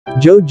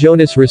Joe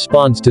Jonas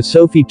responds to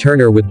Sophie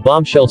Turner with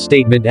bombshell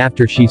statement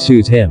after she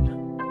sues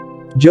him.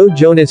 Joe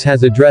Jonas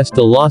has addressed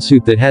the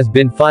lawsuit that has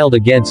been filed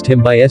against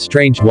him by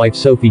estranged wife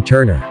Sophie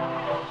Turner.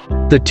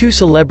 The two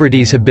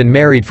celebrities have been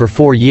married for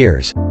 4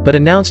 years, but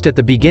announced at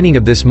the beginning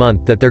of this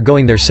month that they're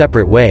going their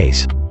separate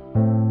ways.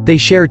 They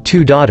share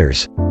 2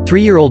 daughters,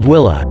 3-year-old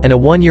Willa, and a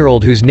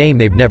 1-year-old whose name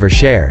they've never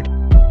shared.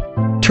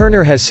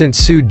 Turner has since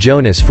sued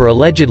Jonas for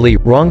allegedly,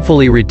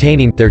 wrongfully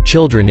retaining their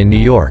children in New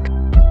York.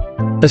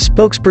 A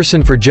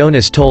spokesperson for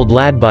Jonas told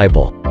Lad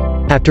Bible.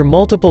 After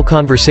multiple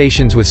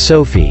conversations with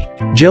Sophie,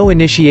 Joe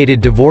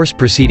initiated divorce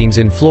proceedings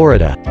in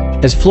Florida,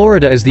 as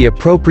Florida is the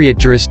appropriate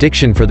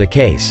jurisdiction for the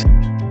case.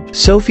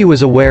 Sophie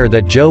was aware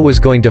that Joe was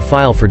going to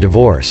file for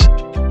divorce.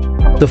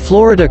 The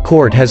Florida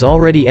court has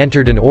already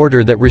entered an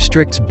order that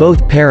restricts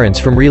both parents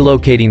from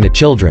relocating the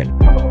children.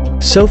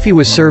 Sophie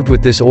was served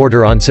with this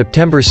order on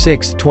September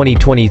 6,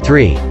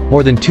 2023,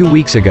 more than 2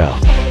 weeks ago.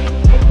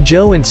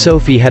 Joe and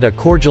Sophie had a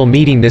cordial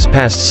meeting this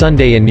past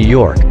Sunday in New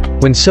York,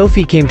 when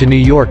Sophie came to New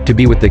York to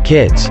be with the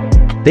kids.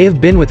 They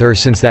have been with her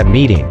since that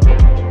meeting.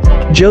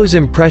 Joe's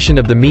impression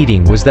of the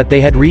meeting was that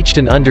they had reached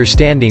an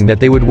understanding that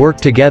they would work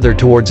together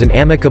towards an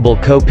amicable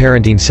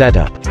co-parenting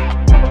setup.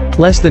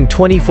 Less than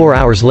 24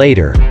 hours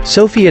later,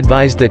 Sophie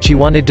advised that she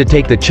wanted to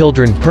take the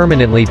children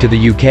permanently to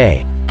the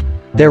UK.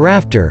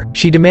 Thereafter,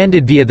 she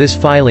demanded via this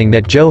filing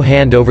that Joe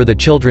hand over the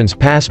children's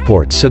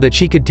passports so that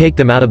she could take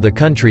them out of the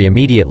country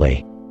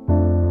immediately.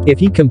 If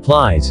he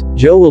complies,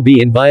 Joe will be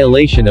in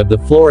violation of the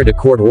Florida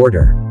court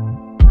order.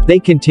 They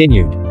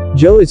continued.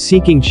 Joe is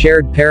seeking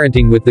shared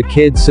parenting with the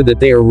kids so that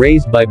they are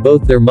raised by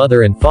both their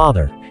mother and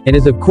father, and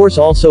is of course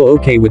also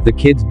okay with the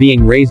kids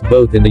being raised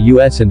both in the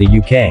US and the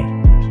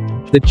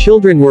UK. The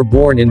children were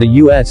born in the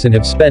US and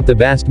have spent the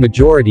vast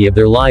majority of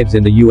their lives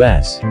in the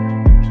US.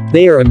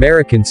 They are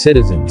American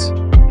citizens.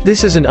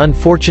 This is an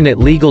unfortunate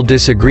legal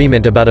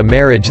disagreement about a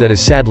marriage that is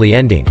sadly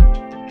ending.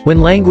 When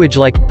language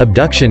like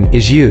abduction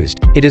is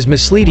used, it is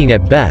misleading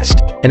at best,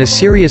 and a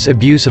serious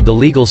abuse of the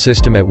legal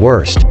system at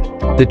worst.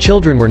 The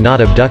children were not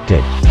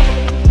abducted.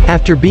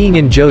 After being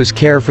in Joe's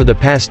care for the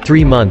past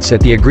 3 months at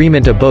the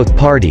agreement of both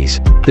parties,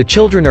 the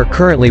children are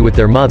currently with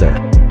their mother.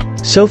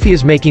 Sophie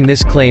is making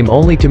this claim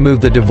only to move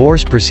the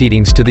divorce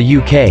proceedings to the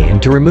UK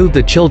and to remove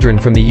the children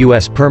from the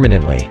US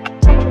permanently.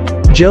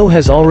 Joe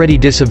has already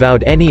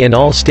disavowed any and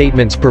all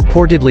statements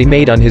purportedly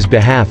made on his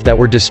behalf that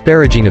were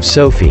disparaging of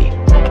Sophie.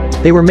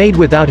 They were made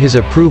without his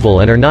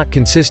approval and are not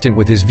consistent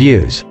with his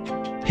views.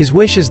 His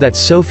wish is that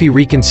Sophie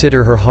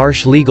reconsider her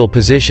harsh legal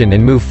position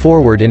and move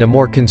forward in a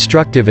more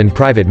constructive and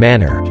private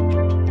manner.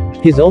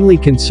 His only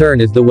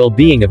concern is the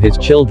well-being of his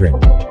children.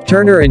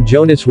 Turner and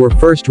Jonas were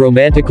first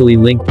romantically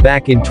linked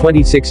back in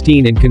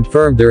 2016 and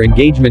confirmed their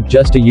engagement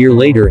just a year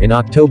later in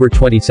October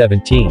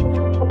 2017.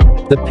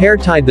 The pair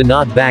tied the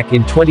knot back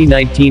in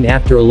 2019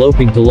 after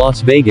eloping to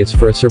Las Vegas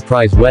for a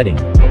surprise wedding.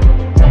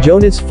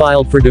 Jonas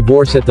filed for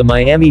divorce at the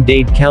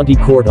Miami-Dade County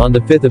Court on the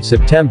 5th of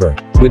September,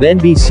 with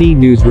NBC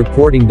News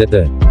reporting that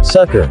the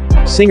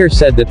singer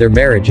said that their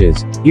marriage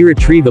is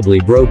irretrievably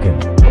broken.